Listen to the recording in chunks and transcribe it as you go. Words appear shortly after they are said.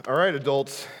All right,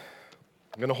 adults,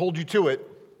 I'm going to hold you to it,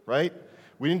 right?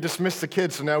 We didn't dismiss the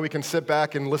kids, so now we can sit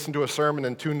back and listen to a sermon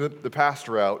and tune the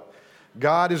pastor out.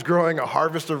 God is growing a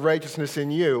harvest of righteousness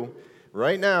in you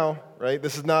right now, right?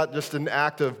 This is not just an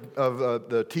act of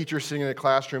the teacher sitting in a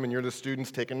classroom and you're the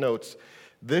students taking notes.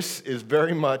 This is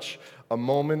very much a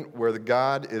moment where the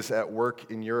God is at work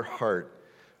in your heart.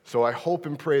 So I hope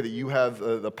and pray that you have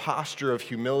the posture of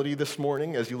humility this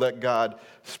morning as you let God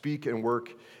speak and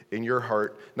work in your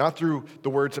heart, not through the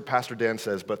words that Pastor Dan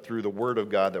says, but through the Word of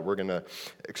God that we're going to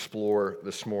explore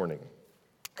this morning.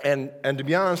 And to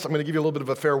be honest, I'm going to give you a little bit of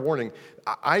a fair warning.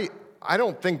 I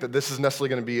don't think that this is necessarily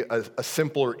going to be a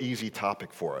simple or easy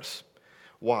topic for us.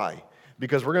 Why?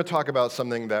 Because we're going to talk about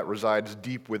something that resides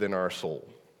deep within our soul.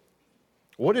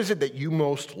 What is it that you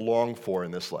most long for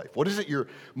in this life? What is it you're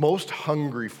most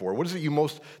hungry for? What is it you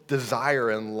most desire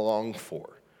and long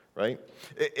for? Right?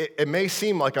 It may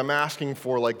seem like I'm asking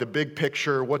for like the big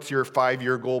picture, what's your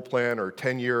 5-year goal plan or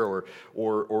 10-year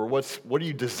or what do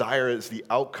you desire as the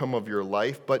outcome of your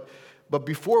life? But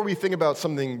before we think about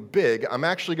something big, I'm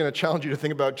actually going to challenge you to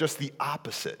think about just the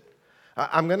opposite.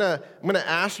 I'm going to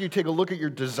ask you to take a look at your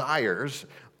desires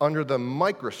under the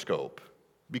microscope,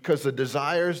 because the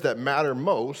desires that matter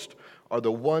most are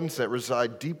the ones that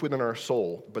reside deep within our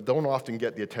soul, but don't often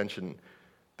get the attention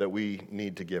that we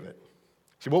need to give it.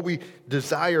 See, what we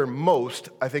desire most,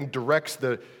 I think, directs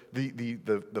the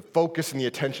focus and the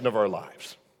attention of our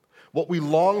lives. What we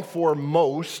long for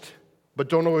most, but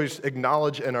don't always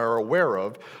acknowledge and are aware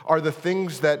of, are the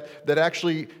things that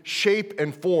actually shape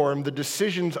and form the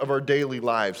decisions of our daily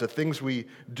lives, the things we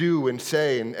do and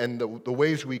say, and the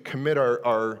ways we commit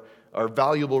our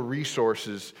valuable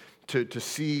resources to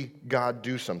see God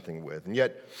do something with. And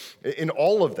yet, in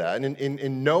all of that, and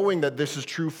in knowing that this is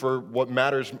true for what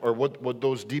matters or what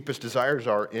those deepest desires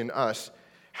are in us,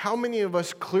 how many of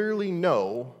us clearly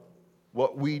know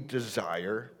what we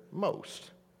desire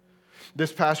most?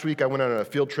 This past week, I went on a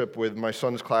field trip with my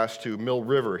son's class to Mill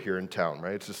River here in town,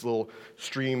 right? It's this little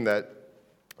stream that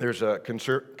there's a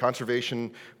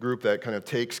conservation group that kind of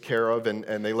takes care of,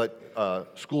 and they let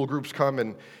school groups come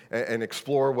and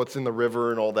explore what's in the river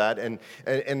and all that. And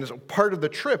part of the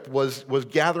trip was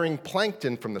gathering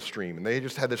plankton from the stream. And they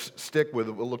just had this stick with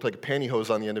what looked like a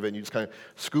pantyhose on the end of it, and you just kind of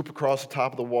scoop across the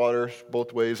top of the water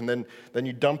both ways, and then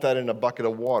you dump that in a bucket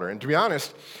of water. And to be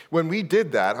honest, when we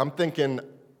did that, I'm thinking,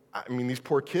 I mean, these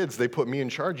poor kids, they put me in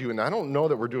charge of you, and I don't know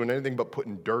that we're doing anything but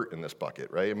putting dirt in this bucket,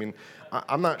 right? I mean,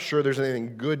 I'm not sure there's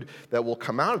anything good that will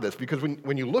come out of this, because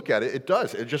when you look at it, it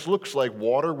does. It just looks like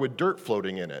water with dirt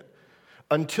floating in it.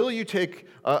 Until you take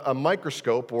a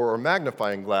microscope or a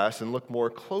magnifying glass and look more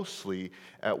closely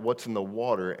at what's in the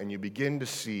water, and you begin to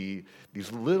see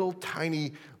these little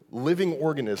tiny living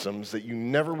organisms that you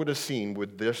never would have seen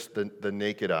with the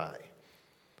naked eye.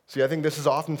 See, I think this is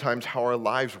oftentimes how our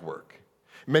lives work.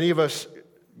 Many of us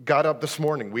got up this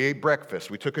morning, we ate breakfast,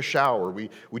 we took a shower, we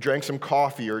drank some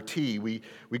coffee or tea, we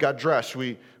got dressed,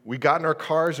 we got in our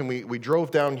cars and we drove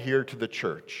down here to the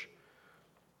church.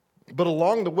 But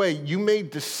along the way, you made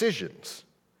decisions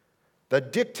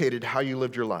that dictated how you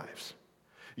lived your lives.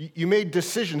 You made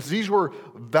decisions, these were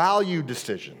value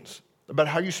decisions about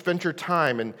how you spent your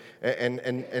time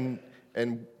and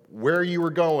where you were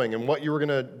going and what you were going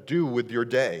to do with your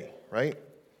day, right?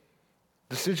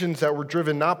 Decisions that were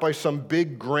driven not by some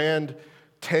big, grand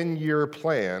 10-year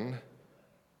plan,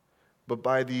 but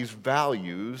by these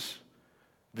values,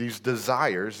 these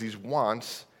desires, these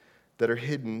wants that are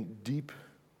hidden deep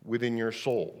within your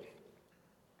soul.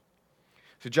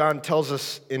 So John tells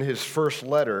us in his first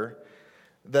letter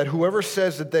that whoever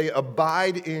says that they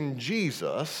abide in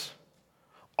Jesus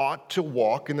ought to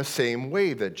walk in the same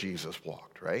way that Jesus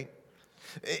walked, right?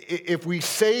 If we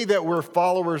say that we're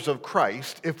followers of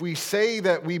Christ, if we say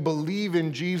that we believe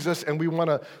in Jesus and we want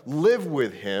to live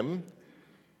with him,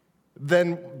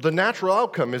 then the natural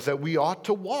outcome is that we ought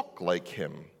to walk like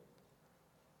him.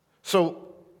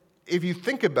 So if you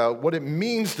think about what it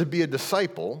means to be a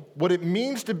disciple, what it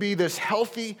means to be this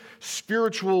healthy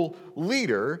spiritual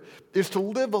leader is to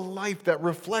live a life that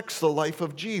reflects the life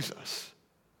of Jesus.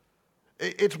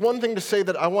 It's one thing to say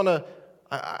that I want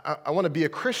to be a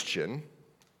Christian.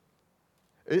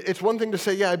 It's one thing to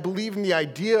say, yeah, I believe in the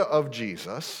idea of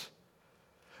Jesus,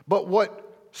 but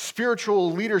what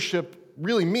spiritual leadership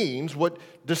really means, what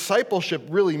discipleship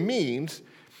really means,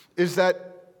 is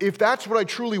that if that's what I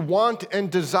truly want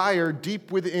and desire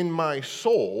deep within my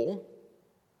soul,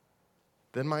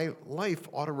 then my life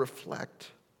ought to reflect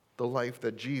the life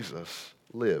that Jesus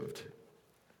lived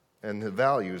and the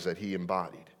values that he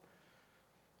embodied.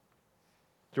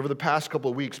 Over the past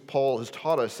couple of weeks, Paul has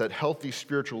taught us that healthy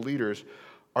spiritual leaders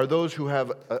are those who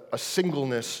have a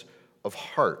singleness of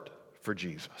heart for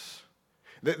Jesus.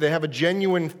 They have a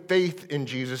genuine faith in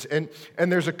Jesus, and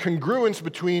there's a congruence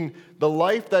between the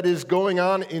life that is going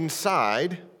on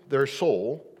inside their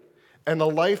soul and the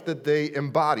life that they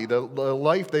embody, the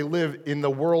life they live in the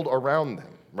world around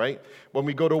them, right? When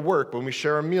we go to work, when we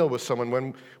share a meal with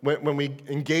someone, when we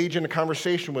engage in a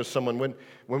conversation with someone,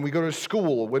 when we go to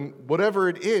school, whatever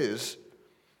it is,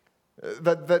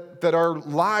 that our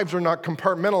lives are not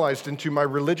compartmentalized into my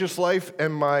religious life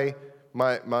and my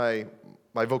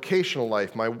vocational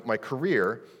life, my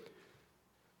career.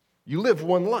 You live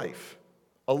one life,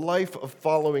 a life of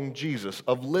following Jesus,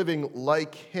 of living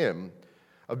like Him,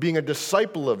 of being a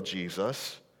disciple of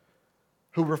Jesus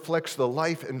who reflects the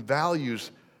life and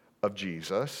values of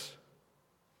Jesus.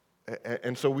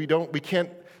 And so we can't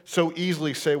so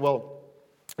easily say, well,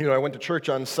 I went to church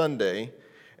on Sunday,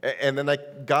 and then I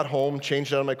got home,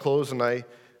 changed out of my clothes, and I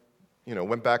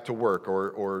went back to work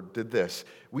or did this.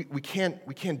 We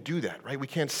can't do that, right? We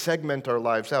can't segment our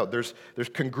lives out. There's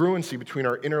congruency between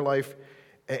our inner life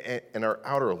and our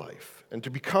outer life. And to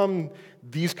become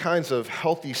these kinds of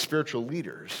healthy spiritual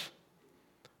leaders,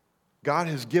 God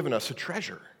has given us a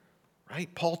treasure,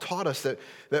 right? Paul taught us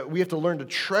that we have to learn to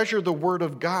treasure the Word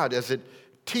of God as it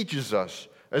teaches us,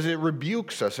 as it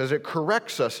rebukes us, as it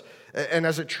corrects us, and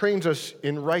as it trains us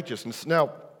in righteousness.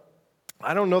 Now,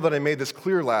 I don't know that I made this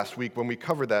clear last week when we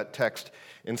covered that text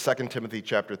in 2 Timothy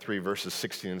chapter 3, verses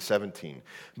 16 and 17.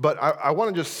 But I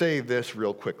want to just say this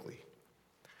real quickly.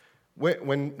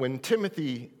 When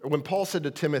Paul said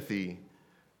to Timothy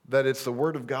that it's the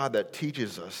Word of God that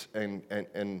teaches us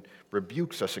and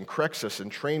rebukes us and corrects us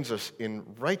and trains us in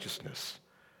righteousness,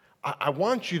 I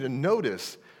want you to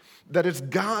notice that it's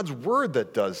God's Word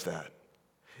that does that.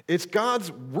 It's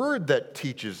God's Word that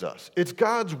teaches us. It's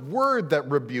God's Word that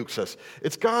rebukes us.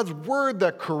 It's God's Word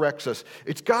that corrects us.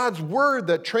 It's God's Word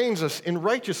that trains us in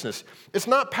righteousness. It's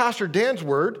not Pastor Dan's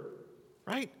word,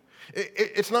 right?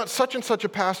 It's not such and such a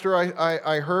pastor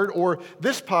I heard, or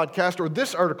this podcast, or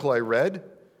this article I read.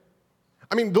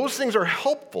 I mean, those things are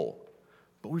helpful,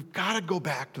 but we've got to go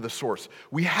back to the source.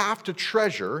 We have to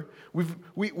treasure,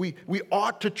 we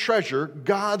ought to treasure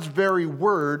God's very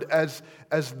word as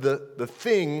the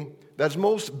thing that's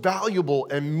most valuable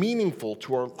and meaningful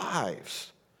to our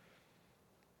lives.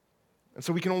 And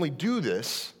so we can only do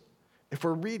this if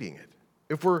we're reading it,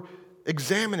 if we're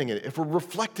examining it, if we're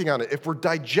reflecting on it, if we're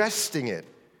digesting it,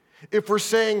 if we're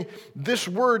saying this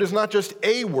word is not just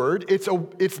a word, it's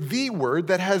the word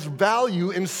that has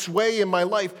value and sway in my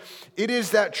life. It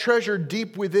is that treasure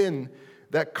deep within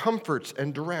that comforts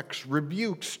and directs,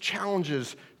 rebukes,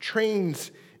 challenges,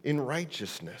 trains in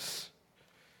righteousness.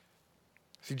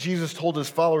 See, Jesus told his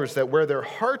followers that where their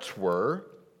hearts were,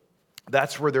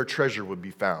 that's where their treasure would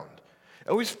be found. It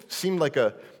always seemed like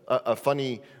a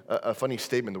funny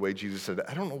statement the way Jesus said it.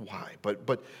 I don't know why,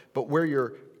 but where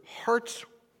your hearts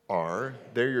are,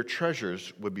 there your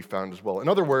treasures would be found as well. In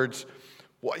other words,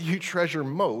 what you treasure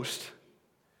most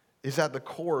is at the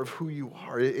core of who you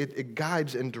are. It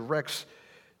guides and directs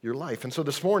your life. And so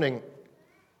this morning,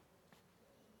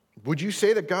 would you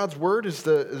say that God's word is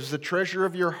the treasure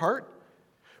of your heart?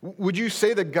 Would you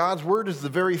say that God's word is the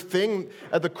very thing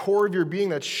at the core of your being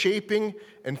that's shaping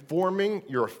and forming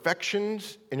your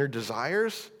affections and your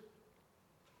desires?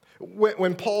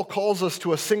 When Paul calls us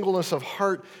to a singleness of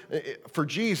heart for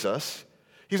Jesus,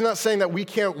 he's not saying that we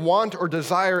can't want or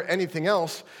desire anything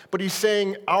else, but he's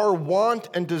saying our want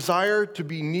and desire to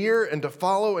be near and to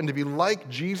follow and to be like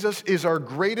Jesus is our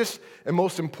greatest and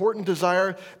most important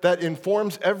desire that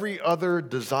informs every other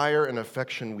desire and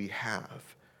affection we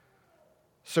have.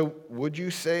 So would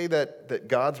you say that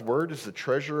God's word is the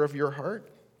treasure of your heart?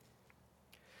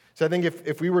 So I think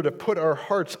if we were to put our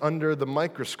hearts under the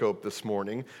microscope this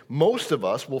morning, most of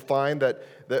us will find that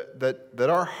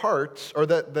our hearts, or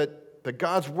that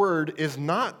God's word is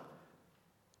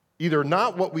either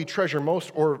not what we treasure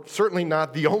most, or certainly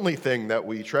not the only thing that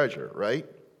we treasure, right?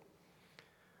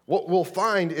 What we'll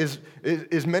find is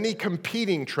many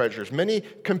competing treasures, many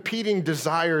competing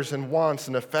desires and wants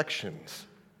and affections.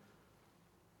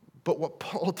 But what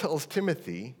Paul tells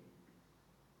Timothy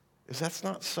is that's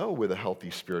not so with a healthy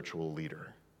spiritual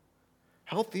leader.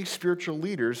 Healthy spiritual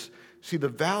leaders see the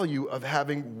value of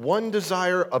having one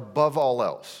desire above all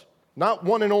else. Not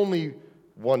one and only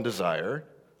one desire,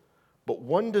 but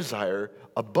one desire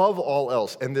above all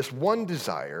else. And this one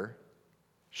desire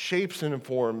shapes and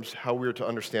informs how we are to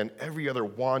understand every other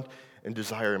want and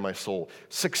desire in my soul.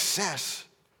 Success,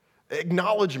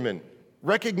 acknowledgement,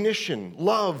 recognition,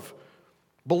 love,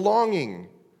 belonging.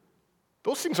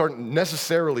 Those things aren't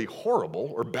necessarily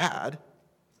horrible or bad,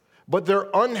 but they're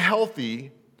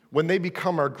unhealthy when they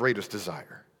become our greatest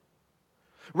desire.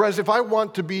 Whereas if I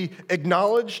want to be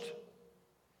acknowledged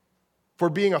for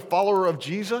being a follower of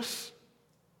Jesus,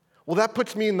 well, that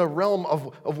puts me in the realm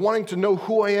of wanting to know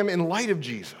who I am in light of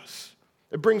Jesus.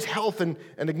 It brings health and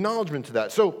acknowledgement to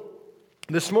that. So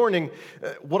this morning,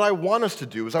 what I want us to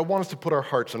do is I want us to put our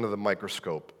hearts under the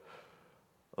microscope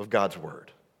of God's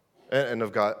Word and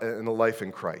of God and the life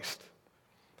in Christ.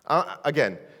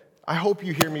 Again, I hope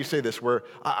you hear me say this, where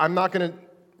I'm not going to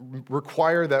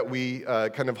require that we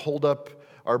kind of hold up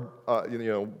our,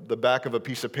 the back of a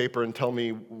piece of paper and tell me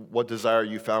what desire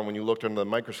you found when you looked under the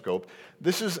microscope.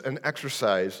 This is an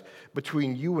exercise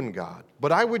between you and God.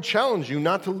 But I would challenge you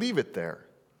not to leave it there.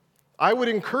 I would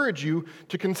encourage you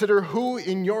to consider who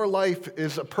in your life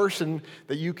is a person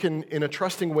that you can, in a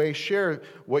trusting way, share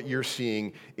what you're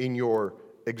seeing in your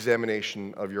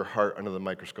examination of your heart under the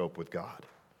microscope with God.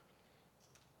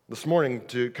 This morning,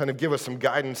 to kind of give us some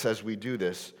guidance as we do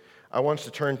this, I want us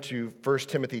to turn to 1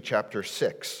 Timothy chapter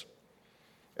 6.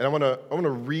 And I want to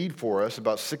read for us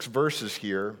about 6 verses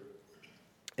here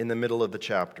in the middle of the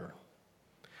chapter.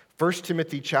 1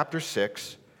 Timothy chapter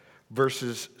 6,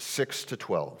 verses 6 to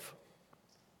 12.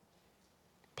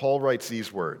 Paul writes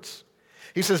these words.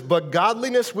 He says, "But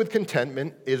godliness with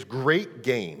contentment is great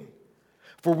gain.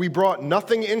 For we brought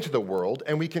nothing into the world,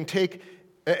 and we cannot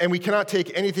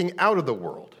take anything out of the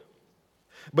world.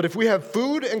 But if we have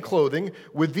food and clothing,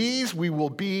 with these we will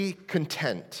be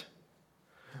content.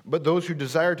 But those who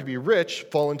desire to be rich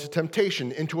fall into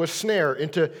temptation, into a snare,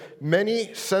 into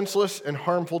many senseless and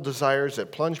harmful desires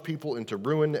that plunge people into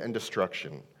ruin and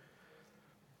destruction.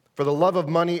 For the love of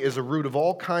money is a root of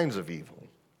all kinds of evil.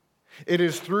 It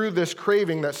is through this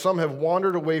craving that some have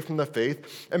wandered away from the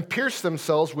faith and pierced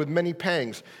themselves with many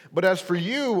pangs. But as for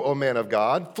you, O man of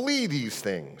God, flee these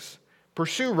things.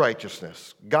 Pursue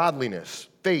righteousness, godliness,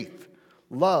 faith,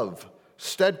 love,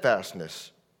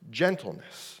 steadfastness,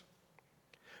 gentleness.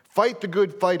 Fight the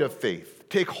good fight of faith.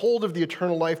 Take hold of the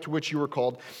eternal life to which you were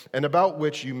called and about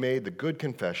which you made the good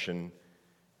confession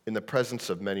in the presence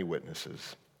of many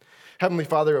witnesses." Heavenly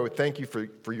Father, I would thank you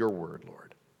for your word,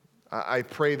 Lord. I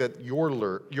pray that your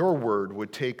word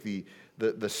would take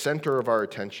the center of our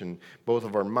attention, both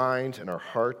of our minds and our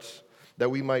hearts, that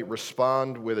we might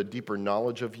respond with a deeper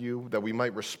knowledge of you, that we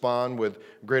might respond with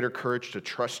greater courage to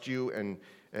trust you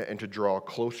and to draw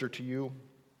closer to you.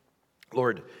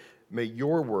 Lord, may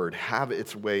your word have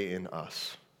its way in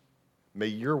us. May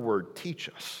your word teach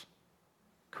us,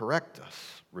 correct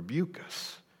us, rebuke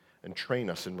us, and train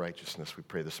us in righteousness, we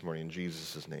pray this morning in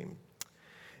Jesus' name.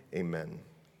 Amen.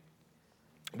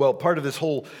 Well, part of this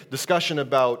whole discussion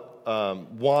about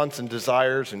wants and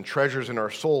desires and treasures in our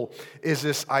soul is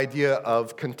this idea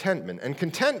of contentment. And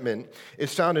contentment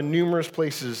is found in numerous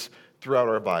places throughout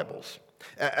our Bibles.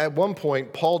 At one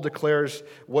point, Paul declares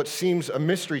what seems a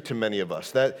mystery to many of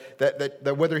us,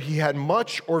 that whether he had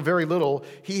much or very little,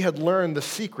 he had learned the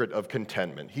secret of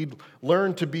contentment. He'd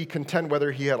learned to be content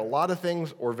whether he had a lot of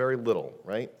things or very little,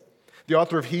 right? The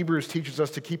author of Hebrews teaches us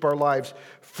to keep our lives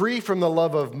free from the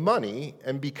love of money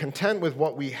and be content with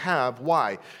what we have.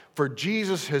 Why? For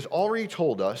Jesus has already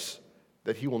told us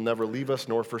that he will never leave us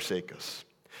nor forsake us.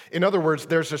 In other words,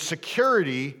 there's a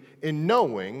security in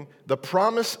knowing the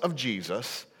promise of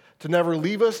Jesus to never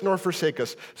leave us nor forsake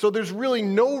us. So there's really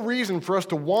no reason for us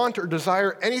to want or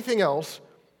desire anything else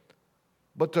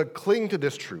but to cling to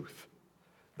this truth,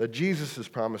 that Jesus has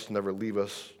promised to never leave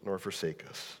us nor forsake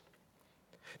us.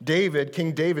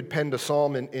 King David penned a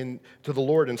psalm to the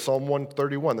Lord in Psalm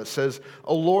 131 that says,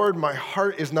 "O Lord, my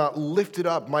heart is not lifted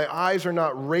up, my eyes are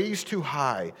not raised too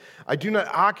high. I do not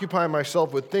occupy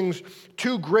myself with things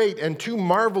too great and too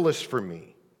marvelous for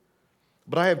me.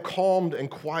 But I have calmed and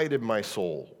quieted my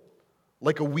soul.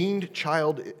 Like a weaned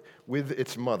child with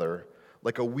its mother,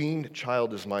 like a weaned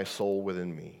child is my soul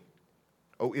within me.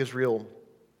 O Israel,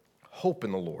 hope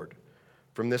in the Lord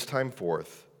from this time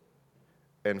forth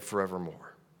and forevermore."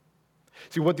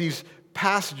 See, what these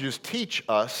passages teach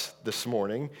us this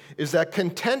morning is that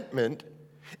contentment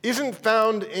isn't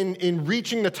found in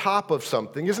reaching the top of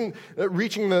something, isn't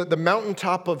reaching the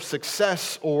mountaintop of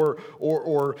success or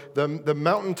the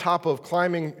mountaintop of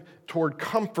climbing toward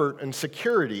comfort and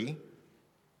security.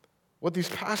 What these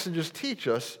passages teach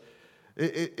us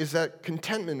is that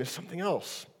contentment is something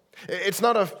else. It's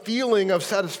not a feeling of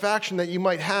satisfaction that you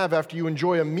might have after you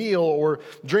enjoy a meal or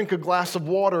drink a glass of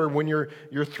water when your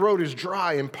throat is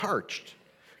dry and parched.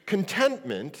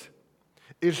 Contentment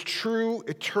is true,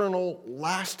 eternal,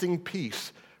 lasting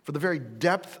peace for the very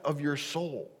depth of your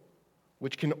soul,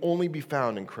 which can only be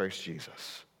found in Christ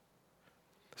Jesus.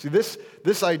 See,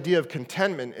 this idea of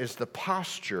contentment is the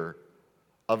posture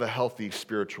of a healthy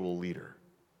spiritual leader.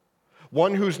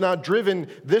 One who's not driven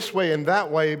this way and that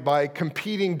way by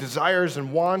competing desires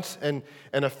and wants and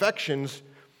affections,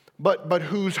 but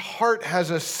whose heart has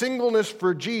a singleness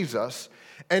for Jesus,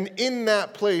 and in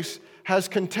that place has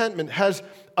contentment, has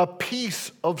a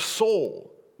peace of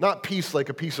soul. Not peace like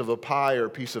a piece of a pie or a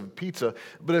piece of pizza,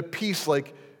 but a peace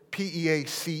like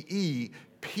P-E-A-C-E,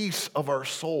 peace of our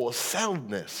soul, a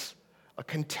settledness, a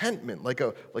contentment, like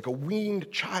a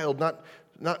weaned child,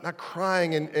 not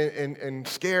crying and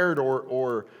scared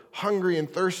or hungry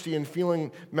and thirsty and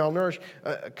feeling malnourished.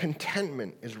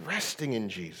 Contentment is resting in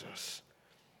Jesus.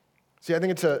 See, I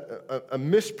think it's a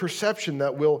misperception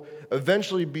that we'll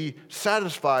eventually be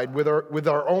satisfied with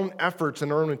our own efforts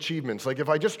and our own achievements. Like if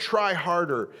I just try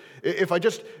harder, if I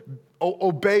just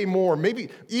obey more, maybe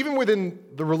even within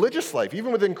the religious life,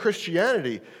 even within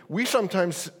Christianity, we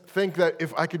sometimes think that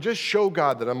if I could just show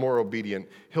God that I'm more obedient,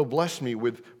 He'll bless me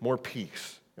with more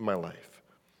peace in my life.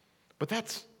 But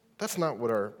that's not what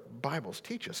our Bibles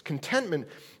teach us. Contentment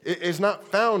is not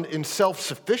found in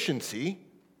self-sufficiency.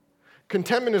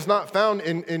 Contentment is not found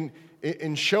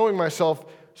in showing myself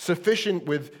sufficient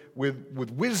with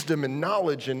wisdom and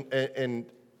knowledge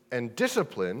and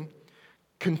discipline.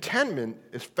 Contentment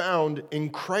is found in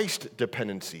Christ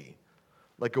dependency,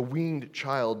 like a weaned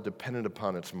child dependent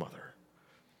upon its mother.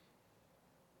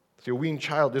 See, a weaned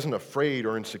child isn't afraid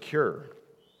or insecure.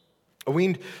 A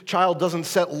weaned child doesn't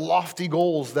set lofty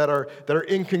goals that are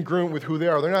incongruent with who they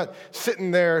are. They're not sitting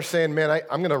there saying, man,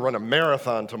 I'm going to run a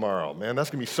marathon tomorrow. Man,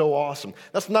 that's going to be so awesome.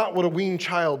 That's not what a weaned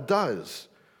child does.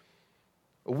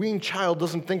 A weaned child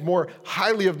doesn't think more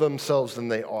highly of themselves than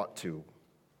they ought to.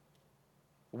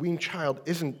 A weaned child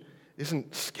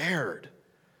isn't scared.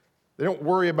 They don't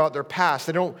worry about their past.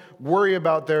 They don't worry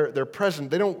about their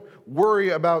present. They don't worry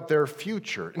about their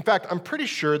future. In fact, I'm pretty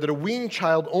sure that a weaned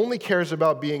child only cares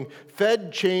about being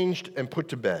fed, changed, and put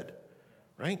to bed,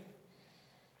 right?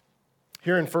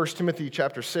 Here in 1 Timothy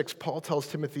chapter 6, Paul tells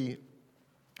Timothy,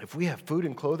 if we have food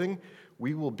and clothing,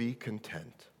 we will be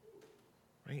content.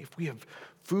 Right? If we have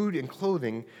food and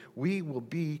clothing, we will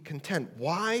be content.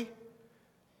 Why?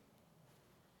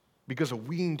 Because a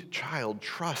weaned child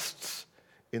trusts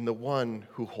in the one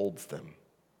who holds them.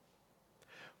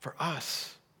 For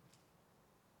us,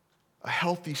 a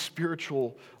healthy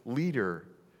spiritual leader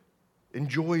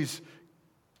enjoys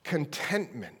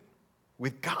contentment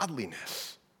with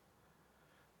godliness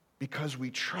because we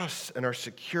trust and are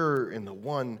secure in the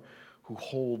one who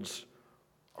holds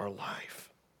our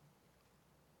life.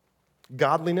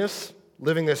 Godliness,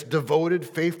 living this devoted,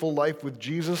 faithful life with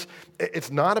Jesus,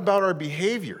 it's not about our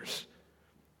behaviors,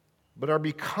 but our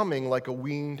becoming like a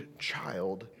weaned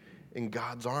child in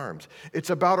God's arms. It's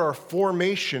about our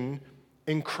formation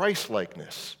in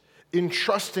Christ-likeness, in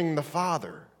trusting the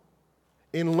Father,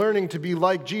 in learning to be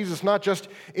like Jesus, not just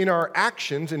in our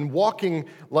actions, in walking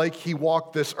like He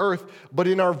walked this earth, but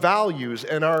in our values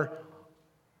and our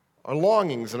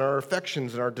longings and our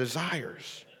affections and our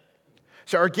desires.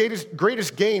 So our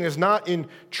greatest gain is not in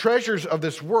treasures of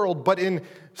this world, but in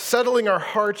settling our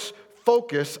hearts'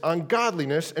 focus on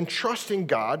godliness and trusting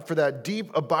God for that deep,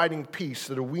 abiding peace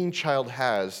that a weaned child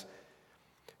has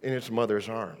in its mother's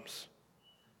arms.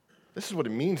 This is what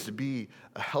it means to be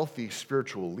a healthy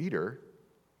spiritual leader.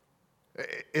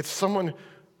 It's someone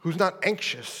who's not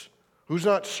anxious, who's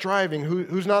not striving,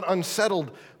 who's not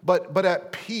unsettled, but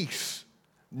at peace,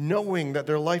 knowing that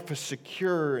their life is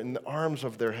secure in the arms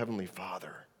of their Heavenly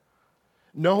Father,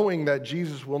 knowing that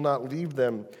Jesus will not leave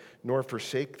them nor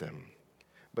forsake them.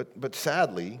 But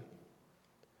sadly,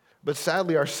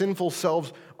 our sinful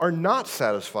selves are not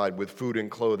satisfied with food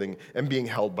and clothing and being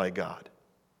held by God.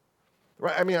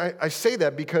 Right? I mean, I say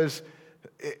that because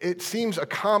it seems a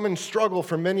common struggle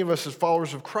for many of us as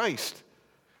followers of Christ.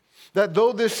 That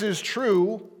though this is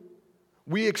true,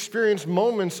 we experience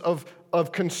moments of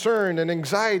concern and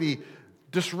anxiety,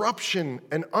 disruption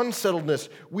and unsettledness.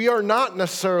 We are not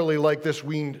necessarily like this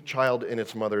weaned child in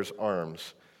its mother's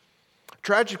arms.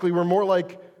 Tragically, we're more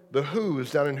like the Who's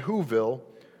down in Whoville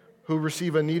who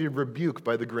receive a needed rebuke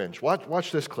by the Grinch.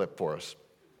 Watch this clip for us.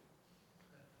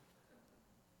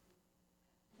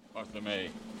 Martha May,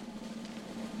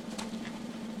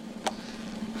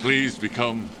 please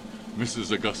become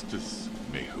Mrs. Augustus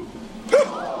Mayhew.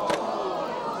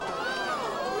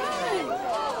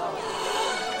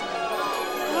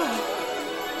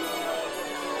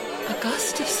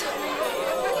 Augustus?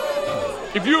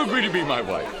 If you agree to be my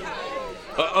wife,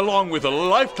 along with a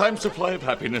lifetime supply of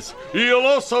happiness, you'll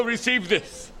also receive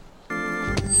this.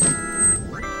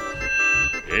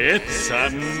 It's a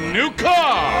new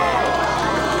car!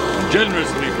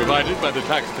 Generously provided by the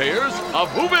taxpayers of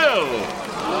Whoville.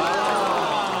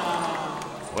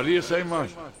 What do you say,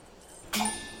 Martha?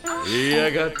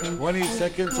 I got 20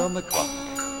 seconds on the clock.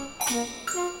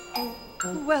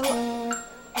 Well,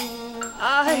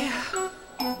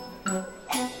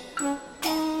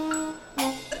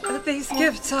 these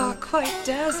gifts are quite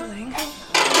dazzling.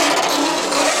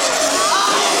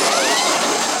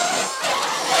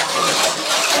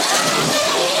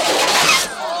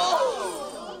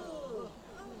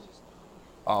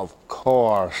 Of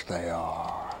course they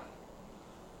are.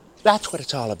 That's what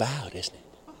it's all about, isn't it?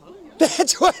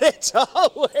 That's what it's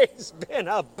always been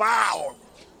about.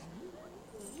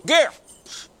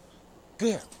 Gifts.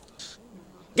 Gifts.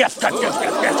 Gifts, gifts, gifts,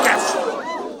 gifts, gifts, gifts.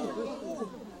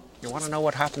 You want to know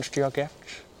what happens to your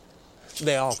gifts?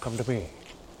 They all come to me.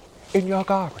 In your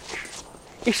garbage.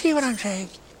 You see what I'm saying?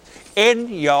 In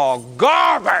your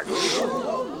garbage.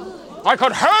 I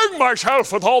could hang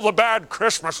myself with all the bad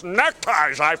Christmas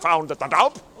neckties I found at the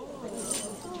dump.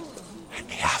 And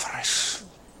the avarice.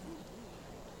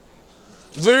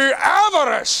 The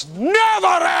avarice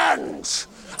never ends.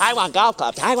 I want golf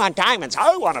clubs, I want diamonds,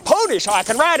 I want a pony so I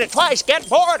can ride it twice, get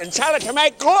bored, and sell it to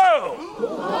make glue.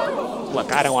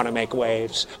 Look, I don't want to make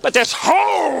waves, but this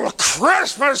whole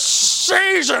Christmas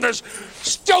season is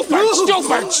stupid,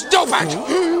 stupid, stupid.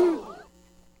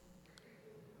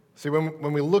 See,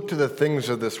 when we look to the things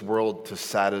of this world to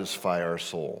satisfy our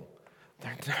soul,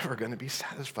 they're never going to be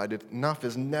satisfied. Enough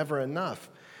is never enough.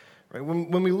 Right?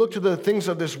 When we look to the things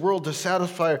of this world to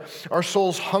satisfy our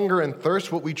soul's hunger and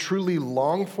thirst, what we truly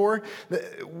long for,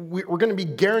 we're going to be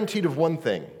guaranteed of one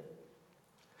thing,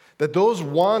 that those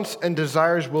wants and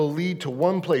desires will lead to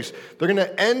one place. They're going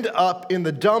to end up in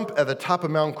the dump at the top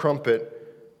of Mount Crumpet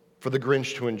for the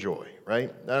Grinch to enjoy,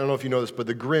 right? I don't know if you know this, but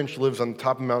the Grinch lives on the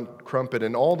top of Mount Crumpet,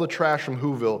 and all the trash from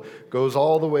Whoville goes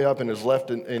all the way up and is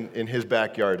left in his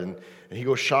backyard, and he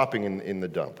goes shopping in the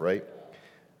dump, right?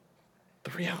 The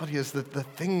reality is that the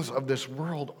things of this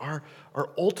world are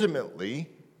ultimately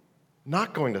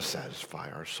not going to satisfy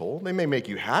our soul. They may make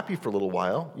you happy for a little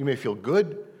while. You may feel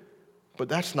good, but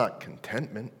that's not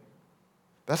contentment.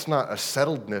 That's not a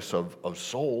settledness of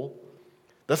soul.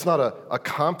 That's not a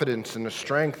confidence and a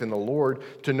strength in the Lord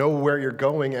to know where you're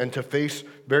going and to face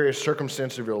various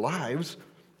circumstances of your lives.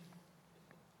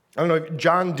 I don't know,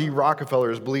 John D.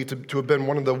 Rockefeller is believed to have been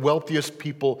one of the wealthiest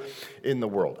people in the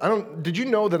world. Did you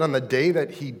know that on the day that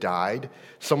he died,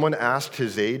 someone asked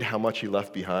his aide how much he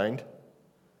left behind?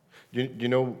 Do you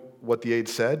know what the aide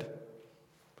said?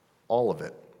 All of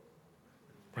it,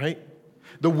 right?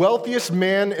 The wealthiest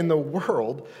man in the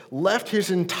world left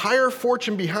his entire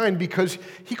fortune behind because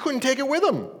he couldn't take it with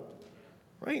him,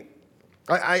 right?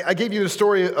 I gave you the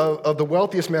story of the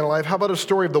wealthiest man alive. How about a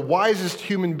story of the wisest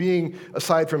human being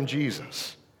aside from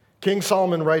Jesus? King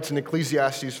Solomon writes in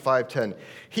Ecclesiastes 5:10,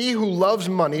 "He who loves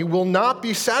money will not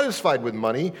be satisfied with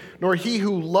money, nor he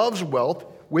who loves wealth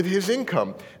with his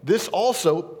income. This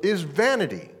also is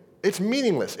vanity." It's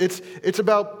meaningless. It's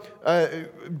about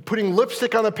putting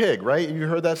lipstick on a pig, right? You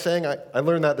heard that saying? I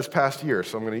learned that this past year,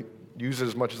 so I'm going to use it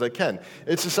as much as I can.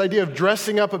 It's this idea of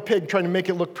dressing up a pig, trying to make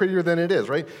it look prettier than it is,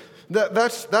 right?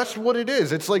 That's what it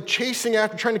is. It's like chasing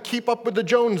after, trying to keep up with the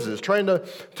Joneses, trying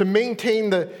to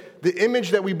maintain the image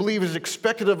that we believe is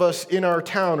expected of us in our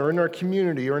town or in our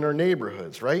community or in our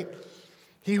neighborhoods, right?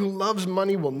 He who loves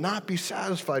money will not be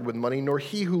satisfied with money, nor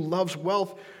he who loves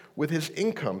wealth with his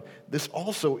income. This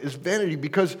also is vanity,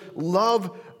 because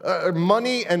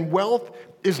money and wealth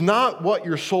is not what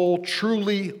your soul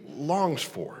truly longs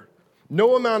for.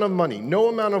 No amount of money, no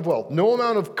amount of wealth, no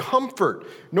amount of comfort,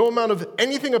 no amount of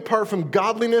anything apart from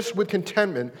godliness with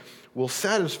contentment will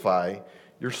satisfy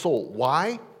your soul.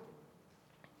 Why?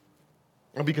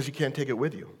 Well, because you can't take it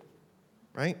with you,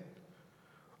 right?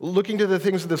 Looking to the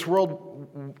things of this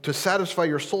world to satisfy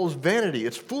your soul is vanity.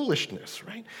 It's foolishness,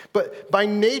 right? But by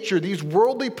nature, these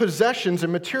worldly possessions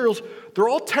and materials, they're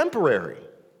all temporary.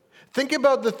 Think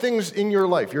about the things in your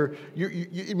life.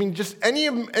 Just any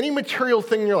material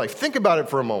thing in your life. Think about it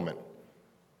for a moment.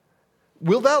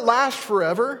 Will that last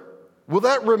forever? Will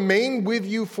that remain with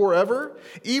you forever?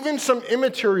 Even some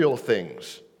immaterial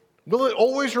things. Will it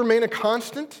always remain a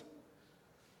constant?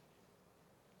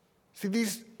 See,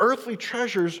 these earthly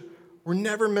treasures were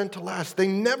never meant to last. They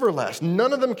never last.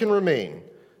 None of them can remain.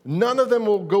 None of them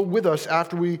will go with us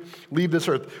after we leave this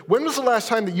earth. When was the last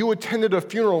time that you attended a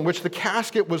funeral in which the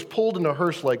casket was pulled in a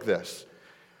hearse like this?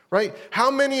 Right?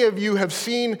 How many of you have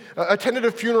attended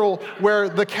a funeral where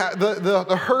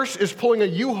the hearse is pulling a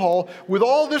U-Haul with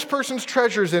all this person's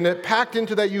treasures in it, packed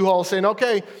into that U-Haul, saying,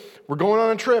 okay, we're going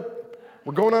on a trip,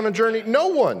 we're going on a journey? No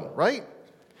one, right?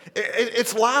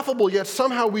 It's laughable, yet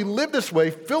somehow we live this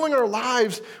way, filling our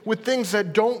lives with things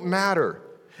that don't matter.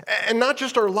 And not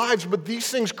just our lives, but these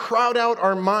things crowd out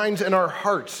our minds and our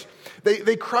hearts.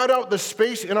 They crowd out the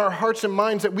space in our hearts and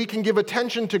minds that we can give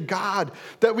attention to God,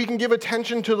 that we can give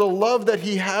attention to the love that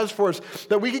He has for us,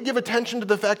 that we can give attention to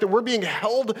the fact that we're being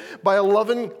held by a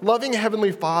loving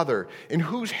Heavenly Father in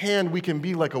whose hand we can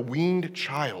be like a weaned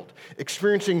child,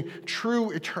 experiencing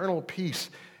true eternal peace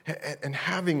and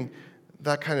having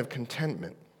that kind of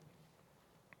contentment.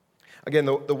 Again,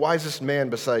 the wisest man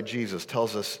beside Jesus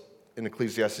tells us in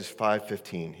Ecclesiastes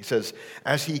 5:15. He says,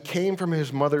 "As he came from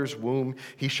his mother's womb,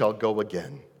 he shall go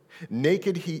again.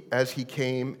 Naked as he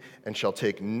came, and shall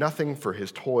take nothing for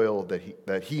his toil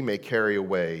that he may carry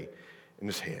away in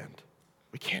his hand."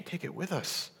 We can't take it with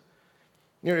us.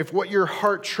 If what your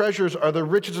heart treasures are the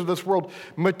riches of this world,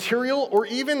 material or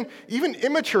even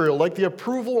immaterial, like the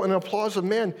approval and applause of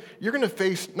man, you're going to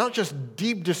face not just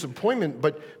deep disappointment,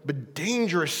 but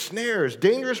dangerous snares,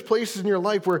 dangerous places in your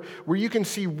life where you can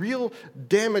see real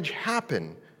damage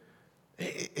happen.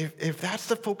 If that's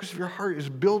the focus of your heart, is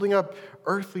building up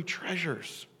earthly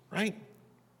treasures, right?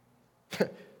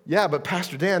 Yeah, but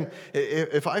Pastor Dan,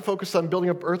 if I focus on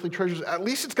building up earthly treasures, at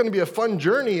least it's going to be a fun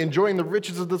journey enjoying the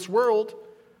riches of this world.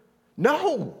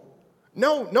 No,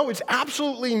 it's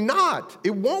absolutely not.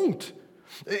 It won't.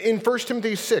 In 1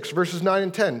 Timothy 6, verses 9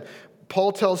 and 10,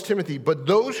 Paul tells Timothy, "But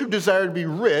those who desire to be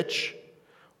rich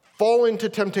fall into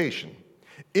temptation,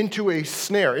 into a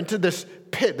snare," into this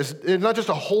pit, not just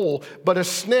a hole, but a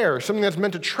snare, something that's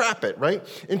meant to trap it, right?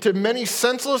 "Into many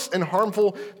senseless and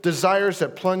harmful desires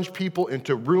that plunge people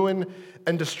into ruin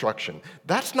and destruction."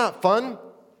 That's not fun.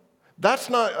 That's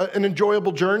not an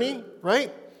enjoyable journey,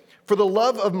 right? For the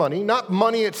love of money, not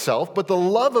money itself, but the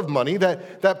love of money,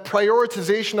 that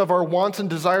prioritization of our wants and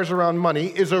desires around money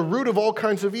is a root of all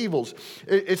kinds of evils.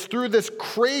 It's through this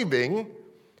craving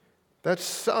that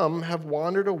some have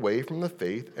wandered away from the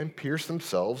faith and pierced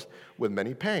themselves with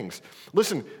many pangs.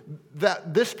 Listen,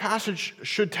 that this passage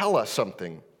should tell us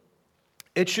something.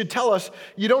 It should tell us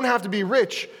you don't have to be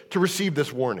rich to receive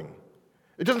this warning.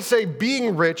 It doesn't say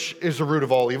being rich is the root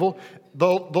of all evil. The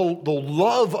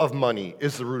love of money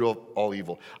is the root of all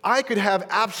evil. I could have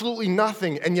absolutely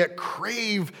nothing and yet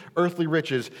crave earthly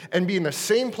riches and be in the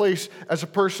same place as a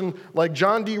person like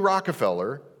John D.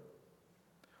 Rockefeller,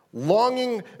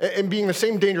 longing, and being in the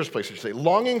same dangerous place, I should say,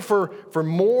 longing for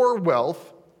more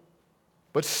wealth,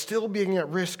 but still being at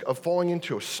risk of falling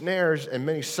into snares and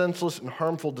many senseless and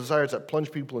harmful desires that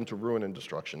plunge people into ruin and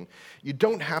destruction. You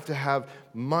don't have to have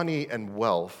money and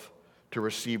wealth to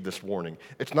receive this warning.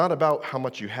 It's not about how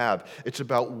much you have. It's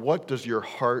about what does your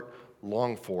heart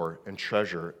long for and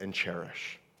treasure and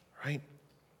cherish, right?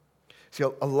 See,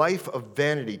 a life of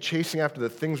vanity, chasing after the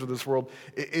things of this world,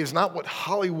 is not what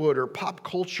Hollywood or pop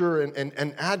culture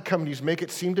and ad companies make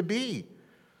it seem to be.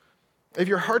 If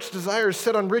your heart's desire is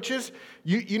set on riches,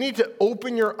 you need to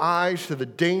open your eyes to the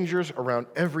dangers around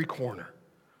every corner.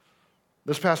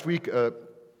 This past week,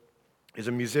 is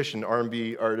a musician,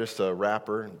 R&B artist, a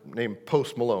rapper named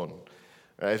Post Malone.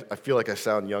 I feel like I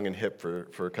sound young and hip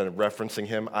for kind of referencing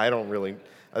him. I don't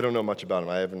know much about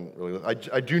him.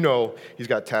 I do know he's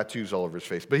got tattoos all over his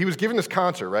face. But he was giving this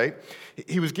concert, right?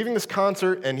 He was giving this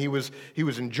concert, and he was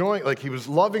enjoying, like he was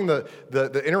loving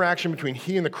the interaction between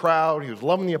he and the crowd. He was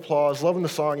loving the applause, loving the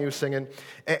song he was singing.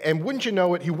 And wouldn't you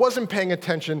know it, he wasn't paying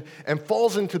attention and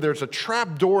falls into, there's a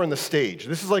trap door in the stage.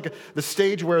 This is like the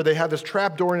stage where they have this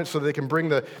trap door in it so they can bring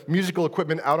the musical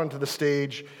equipment out onto the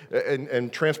stage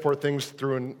and transport things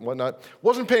through and whatnot.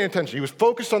 Wasn't paying attention. He was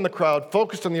focused on the crowd,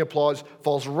 focused on the applause,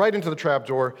 falls right into the trap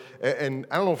door, and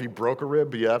I don't know if he broke a rib,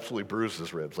 but he absolutely bruised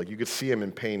his ribs. Like you could see him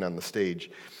in pain on the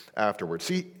stage afterwards.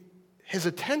 See, his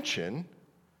attention,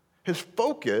 his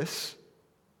focus,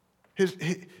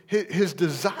 his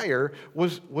desire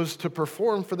was to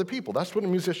perform for the people. That's what a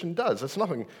musician does. That's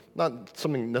not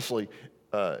something necessarily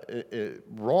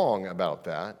wrong about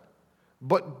that,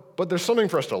 but there's something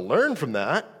for us to learn from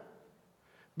that.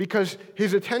 Because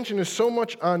his attention is so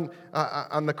much on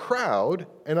the crowd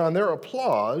and on their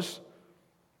applause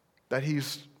that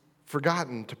he's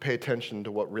forgotten to pay attention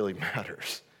to what really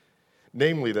matters.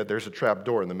 Namely, that there's a trap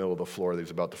door in the middle of the floor that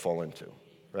he's about to fall into,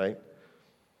 right?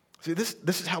 See, this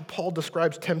is how Paul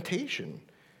describes temptation.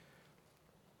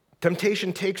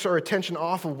 Temptation takes our attention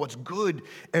off of what's good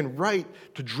and right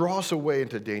to draw us away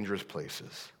into dangerous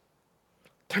places.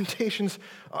 Temptations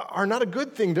are not a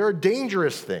good thing. They're a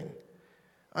dangerous thing.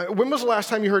 When was the last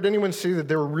time you heard anyone say that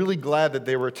they were really glad that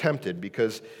they were tempted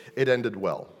because it ended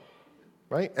well?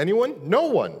 Right? Anyone? No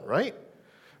one, right?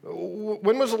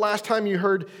 When was the last time you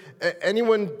heard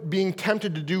anyone being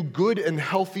tempted to do good and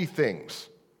healthy things?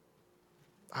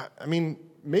 I mean,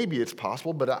 maybe it's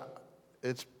possible, but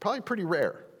it's probably pretty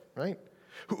rare, right?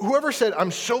 Whoever said,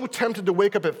 I'm so tempted to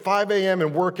wake up at 5 a.m.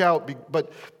 and work out,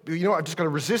 but I've just got to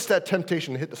resist that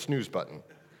temptation and hit the snooze button.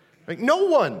 Like, no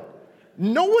one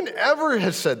ever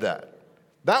has said that.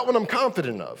 That one I'm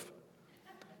confident of.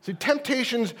 See,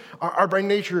 temptations are by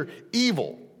nature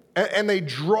evil, and they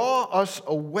draw us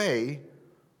away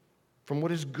from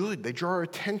what is good. They draw our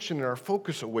attention and our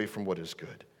focus away from what is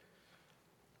good.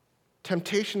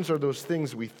 Temptations are those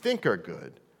things we think are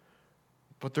good,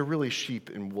 but they're really sheep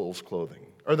in wolves' clothing.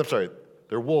 Or, I'm sorry,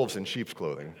 they're wolves in sheep's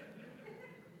clothing.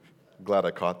 Glad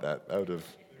I caught that out of...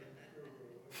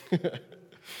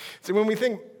 See, when we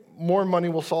think more money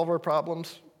will solve our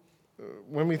problems,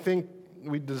 when we think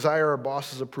we desire our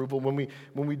boss's approval, when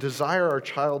we desire our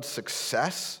child's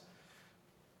success,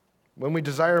 when we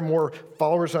desire more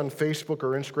followers on Facebook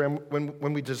or Instagram,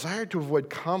 when we desire to avoid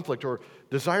conflict or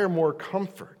desire more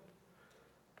comfort,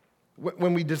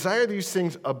 when we desire these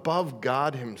things above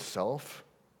God himself,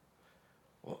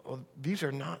 well, these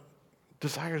are not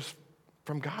desires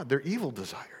from God. They're evil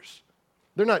desires.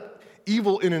 They're not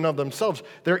evil in and of themselves.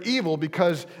 They're evil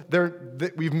because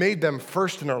we've made them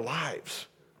first in our lives,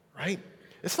 right?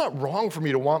 It's not wrong for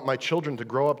me to want my children to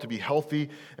grow up to be healthy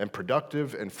and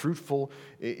productive and fruitful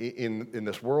in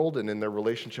this world and in their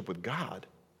relationship with God.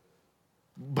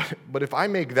 But if I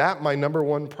make that my number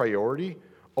one priority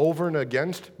over and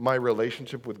against my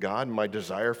relationship with God and my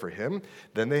desire for him,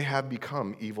 then they have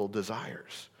become evil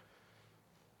desires.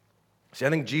 See, I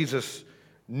think Jesus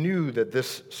knew that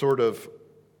this sort of,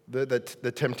 that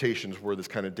the temptations were this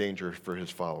kind of danger for his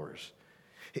followers.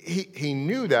 He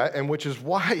knew that, and which is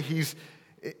why he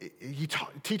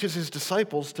teaches his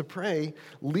disciples to pray,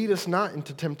 lead us not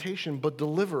into temptation, but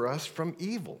deliver us from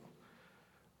evil.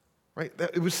 Right?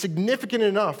 It was significant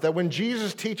enough that when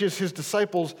Jesus teaches his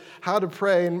disciples how to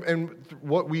pray and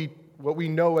what we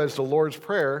know as the Lord's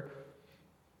Prayer,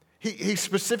 he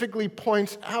specifically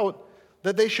points out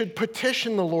that they should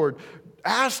petition the Lord,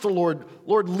 ask the Lord,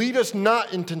 Lord, lead us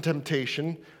not into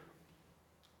temptation.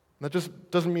 That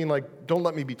just doesn't mean like, don't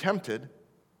let me be tempted.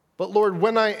 But Lord,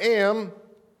 when I am,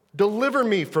 deliver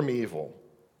me from evil.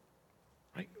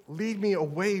 Right? Lead me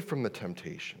away from the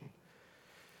temptation.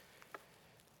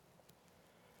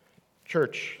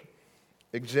 Church,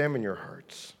 examine your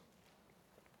hearts.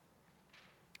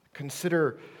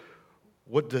 Consider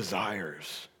what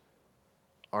desires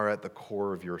are at the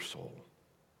core of your soul.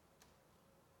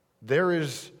 There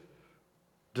is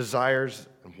desires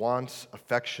and wants,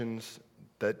 affections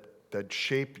that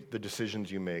shape the decisions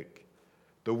you make,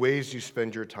 the ways you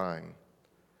spend your time.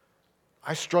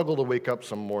 I struggle to wake up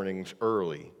some mornings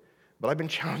early, but I've been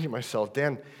challenging myself,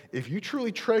 Dan, if you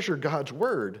truly treasure God's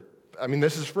word, I mean,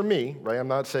 this is for me, right? I'm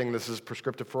not saying this is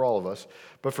prescriptive for all of us,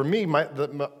 but for me,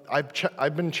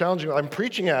 I've been challenging, I'm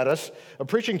preaching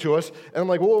to us, and I'm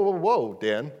like, whoa,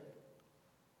 Dan,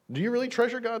 do you really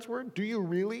treasure God's word? Do you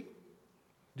really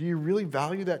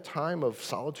value that time of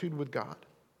solitude with God?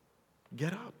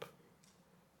 Get up,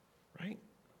 right?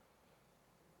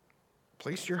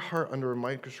 Place your heart under a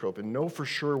microscope and know for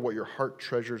sure what your heart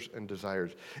treasures and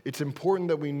desires. It's important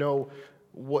that we know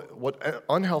what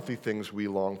unhealthy things we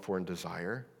long for and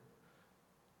desire,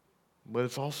 but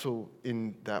it's also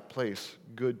in that place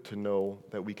good to know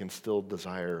that we can still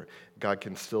desire. God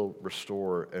can still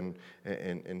restore and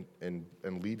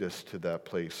lead us to that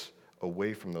place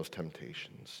away from those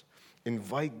temptations.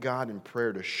 Invite God in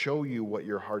prayer to show you what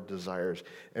your heart desires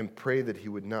and pray that he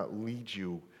would not lead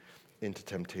you into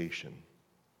temptation.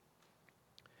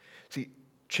 See,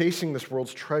 chasing this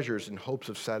world's treasures in hopes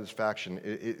of satisfaction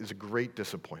is a great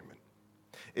disappointment.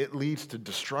 It leads to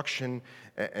destruction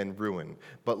and ruin.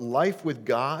 But life with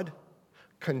God,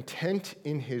 content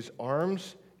in his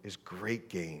arms, is great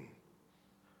gain.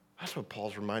 That's what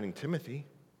Paul's reminding Timothy.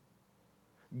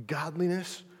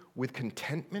 Godliness with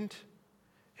contentment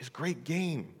is great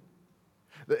gain.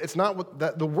 It's not what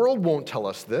that the world won't tell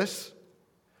us this.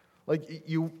 Like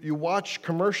you watch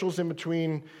commercials in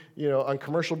between, on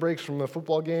commercial breaks from the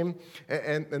football game,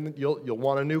 and you'll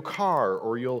want a new car,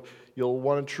 or you'll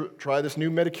want to try this new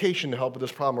medication to help with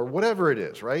this problem, or whatever it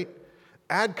is, right?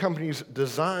 Ad companies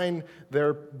design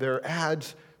their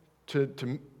ads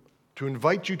to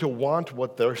invite you to want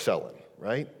what they're selling,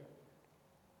 right?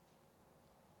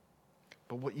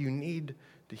 But what you need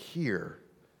to hear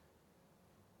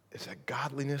is that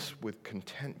godliness with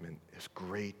contentment is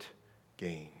great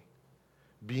gain.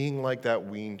 Being like that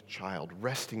weaned child,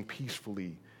 resting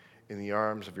peacefully in the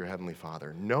arms of your Heavenly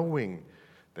Father, knowing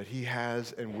that he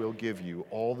has and will give you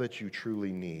all that you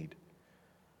truly need.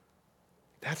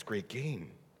 That's great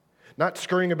gain. Not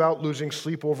scurrying about losing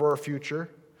sleep over our future,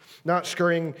 not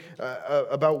scurrying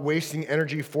about wasting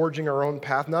energy forging our own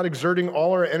path, not exerting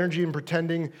all our energy in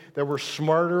pretending that we're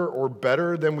smarter or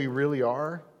better than we really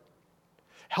are.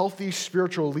 Healthy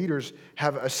spiritual leaders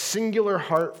have a singular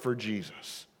heart for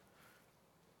Jesus,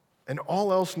 and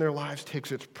all else in their lives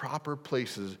takes its proper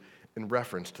places in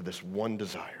reference to this one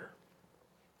desire.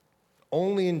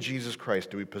 Only in Jesus Christ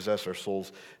do we possess our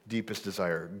soul's deepest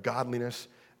desire. Godliness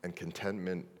and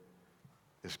contentment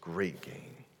is great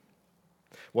gain.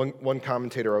 One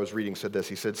commentator I was reading said this.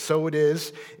 He said, "So it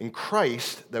is in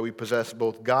Christ that we possess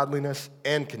both godliness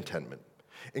and contentment.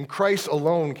 In Christ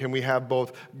alone can we have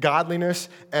both godliness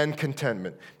and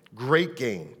contentment. Great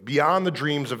gain, beyond the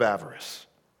dreams of avarice.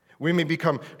 We may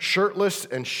become shirtless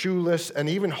and shoeless and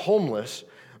even homeless,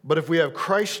 but if we have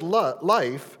Christ's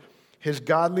life, his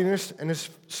godliness and his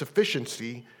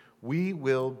sufficiency, we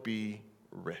will be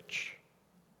rich."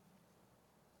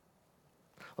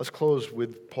 Let's close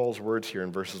with Paul's words here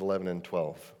in verses 11 and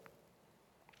 12.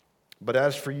 "But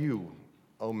as for you,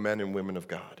 O men and women of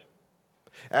God,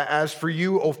 as for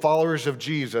you, O followers of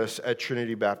Jesus at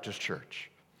Trinity Baptist Church,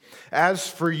 as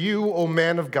for you, O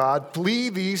man of God, flee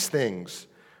these things.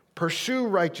 Pursue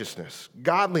righteousness,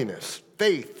 godliness,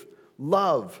 faith,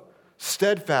 love,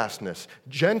 steadfastness,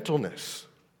 gentleness.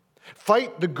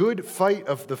 Fight the good fight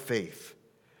of the faith.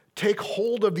 Take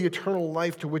hold of the eternal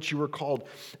life to which you were called,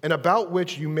 and about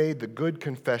which you made the good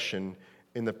confession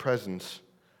in the presence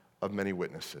of many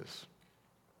witnesses."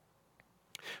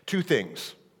 Two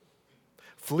things: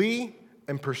 flee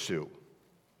and pursue.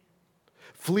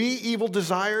 Flee evil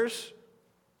desires.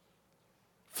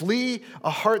 Flee a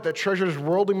heart that treasures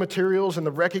worldly materials and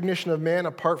the recognition of man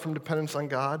apart from dependence on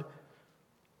God.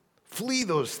 Flee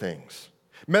those things.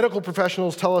 Medical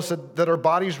professionals tell us that our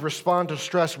bodies respond to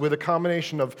stress with a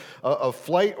combination of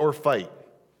flight or fight.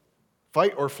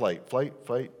 Fight or flight.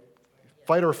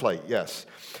 Fight or flight, yes.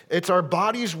 It's our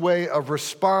body's way of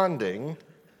responding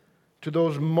to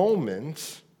those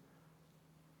moments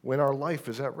when our life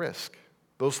is at risk,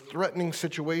 those threatening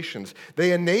situations.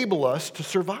 They enable us to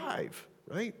survive,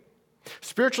 right?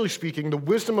 Spiritually speaking, the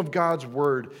wisdom of God's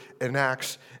word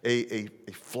enacts a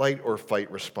flight or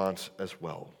fight response as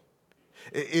well.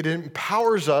 It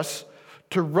empowers us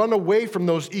to run away from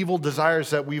those evil desires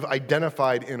that we've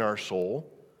identified in our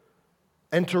soul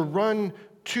and to run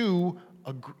to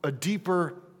a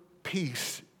deeper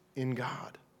peace in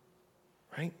God,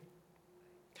 right?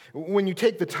 When you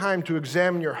take the time to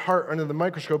examine your heart under the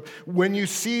microscope, when you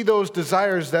see those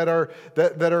desires that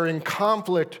are in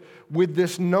conflict with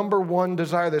this number one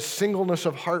desire, this singleness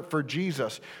of heart for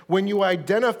Jesus, when you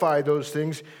identify those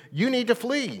things, you need to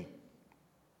flee.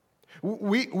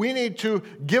 We need to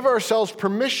give ourselves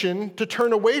permission to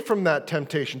turn away from that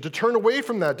temptation, to turn away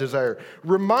from that desire.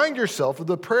 Remind yourself of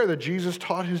the prayer that Jesus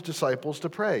taught his disciples to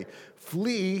pray.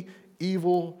 Flee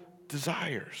evil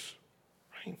desires,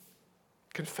 right?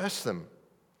 Confess them.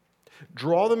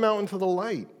 Draw them out into the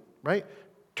light, right?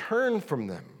 Turn from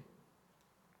them.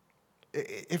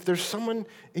 If there's someone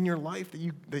in your life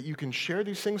that you can share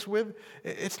these things with,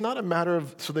 it's not a matter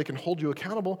of so they can hold you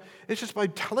accountable. It's just by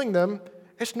telling them.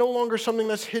 It's no longer something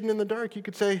that's hidden in the dark. You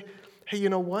could say, "Hey, you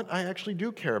know what? I actually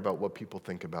do care about what people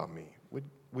think about me.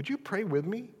 Would you pray with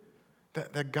me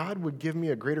that God would give me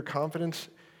a greater confidence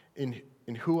in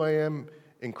who I am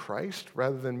in Christ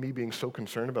rather than me being so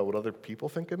concerned about what other people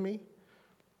think of me?"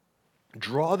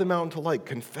 Draw them out into light.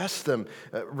 Confess them.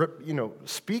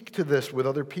 Speak to this with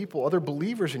other people, other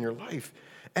believers in your life,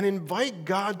 and invite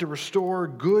God to restore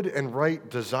good and right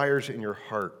desires in your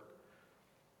heart.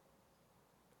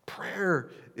 Prayer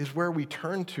is where we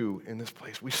turn to in this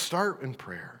place. We start in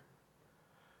prayer.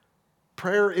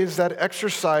 Prayer is that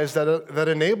exercise that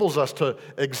enables us to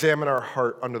examine our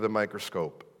heart under the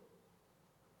microscope.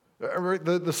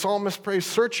 The psalmist prays,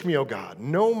 "Search me, O God,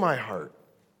 know my heart."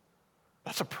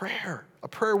 That's a prayer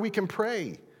we can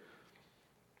pray.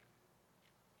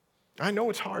 I know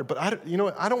it's hard, but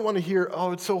I don't want to hear,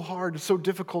 "Oh, it's so hard, it's so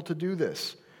difficult to do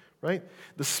this." Right?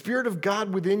 The Spirit of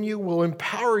God within you will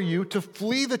empower you to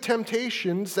flee the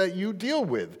temptations that you deal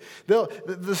with.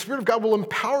 The Spirit of God will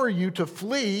empower you to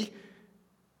flee,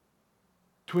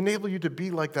 to enable you to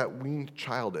be like that weaned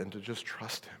child and to just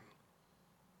trust Him.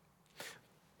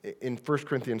 In 1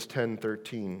 Corinthians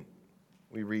 10:13,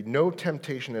 we read, "No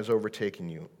temptation has overtaken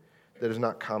you that is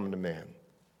not common to man.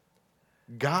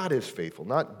 God is faithful."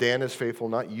 Not Dan is faithful,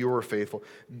 not you are faithful.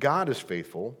 God is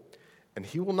faithful. "And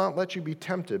he will not let you be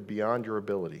tempted beyond your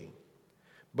ability.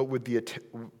 But with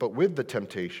the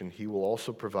temptation, he will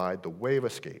also provide the way of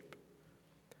escape,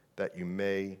 that you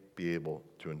may be able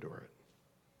to endure it."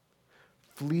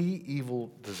 Flee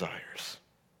evil desires.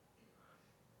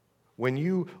 When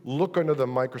you look under the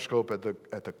microscope at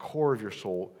the core of your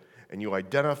soul and you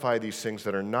identify these things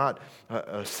that are not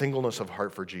a singleness of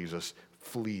heart for Jesus,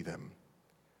 flee them.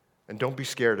 And don't be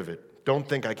scared of it. Don't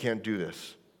think I can't do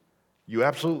this. You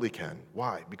absolutely can.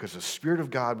 Why? Because the Spirit of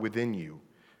God within you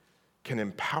can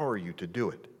empower you to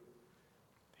do it.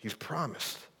 He's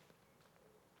promised.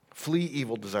 Flee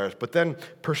evil desires, but then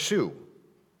pursue.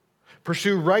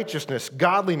 Pursue righteousness,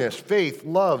 godliness, faith,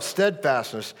 love,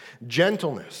 steadfastness,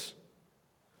 gentleness.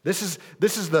 This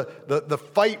is the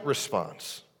fight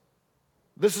response.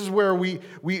 This is where we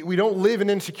don't live in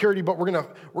insecurity, but we're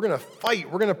gonna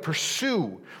fight. We're gonna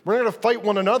pursue. We're not gonna fight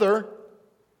one another.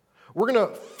 We're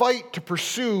gonna fight to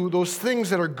pursue those things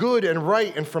that are good and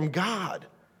right and from God.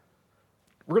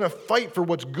 We're gonna fight for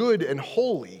what's good and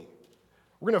holy.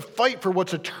 We're gonna fight for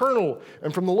what's eternal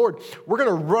and from the Lord. We're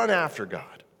gonna run after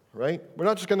God, right? We're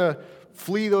not just gonna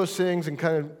flee those things and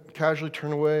kind of casually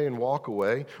turn away and walk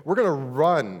away. We're gonna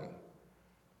run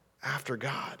after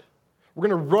God. We're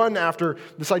going to run after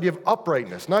this idea of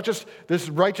uprightness, not just this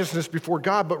righteousness before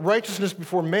God, but righteousness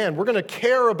before man. We're going to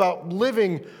care about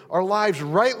living our lives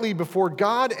rightly before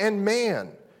God and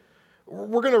man.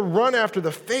 We're going to run after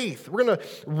the faith. We're going to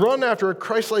run after a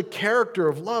Christ-like character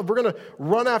of love. We're going to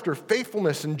run after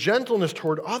faithfulness and gentleness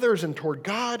toward others and toward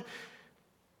God.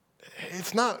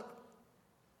 It's not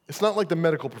like the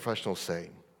medical professionals say.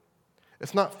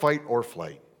 It's not fight or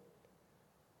flight.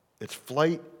 It's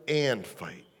flight and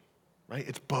fight. Right?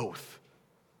 It's both.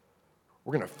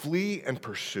 We're going to flee and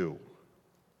pursue.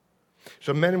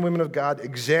 So men and women of God,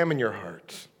 examine your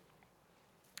hearts.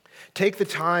 Take the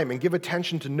time and give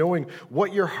attention to knowing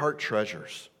what your heart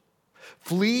treasures.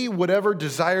 Flee whatever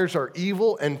desires are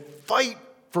evil and fight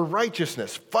for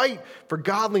righteousness. Fight for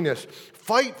godliness.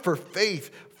 Fight for faith.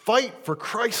 Fight for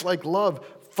Christ-like love.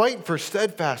 Fight for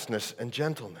steadfastness and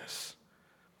gentleness.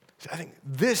 See, I think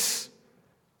this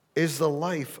is the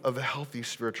life of a healthy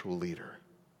spiritual leader.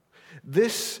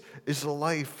 This is the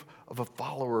life of a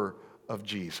follower of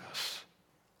Jesus.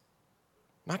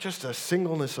 Not just a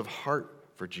singleness of heart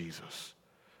for Jesus,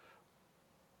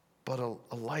 but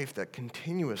a life that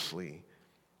continuously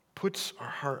puts our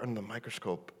heart under the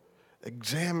microscope,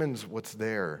 examines what's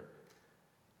there,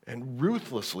 and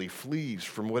ruthlessly flees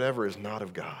from whatever is not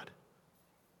of God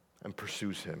and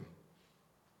pursues Him.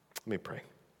 Let me pray.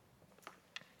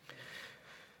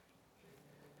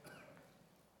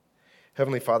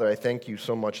 Heavenly Father, I thank you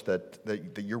so much that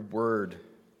your word,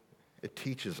 it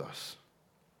teaches us,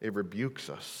 it rebukes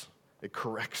us, it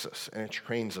corrects us, and it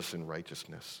trains us in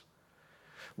righteousness.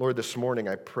 Lord, this morning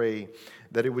I pray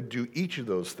that it would do each of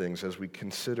those things as we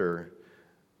consider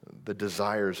the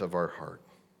desires of our heart.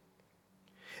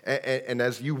 And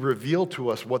as you reveal to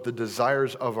us what the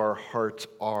desires of our hearts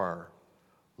are,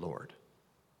 Lord,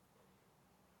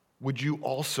 would you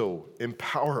also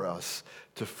empower us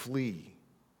to flee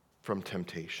from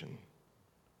temptation?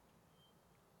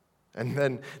 And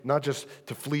then not just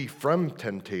to flee from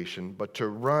temptation, but to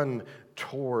run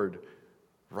toward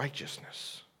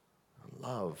righteousness,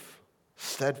 love,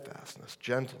 steadfastness,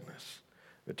 gentleness,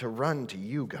 to run to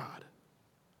you, God.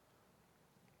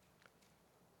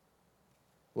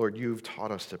 Lord, you've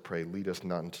taught us to pray, lead us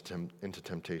not into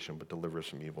temptation, but deliver us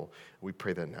from evil. We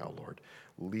pray that now, Lord.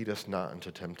 Lead us not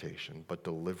into temptation, but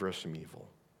deliver us from evil.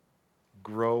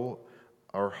 Grow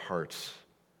our hearts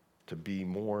to be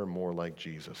more and more like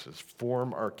Jesus,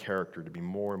 form our character to be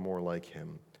more and more like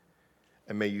Him.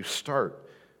 And may you start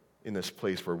in this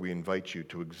place where we invite you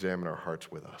to examine our hearts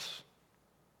with us.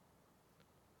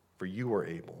 For you are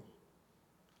able,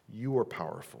 you are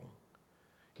powerful,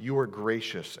 you are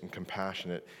gracious and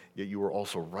compassionate, yet you are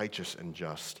also righteous and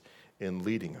just in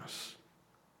leading us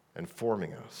and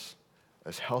forming us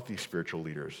as healthy spiritual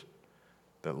leaders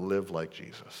that live like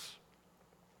Jesus.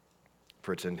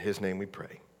 For it's in His name we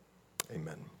pray.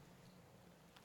 Amen.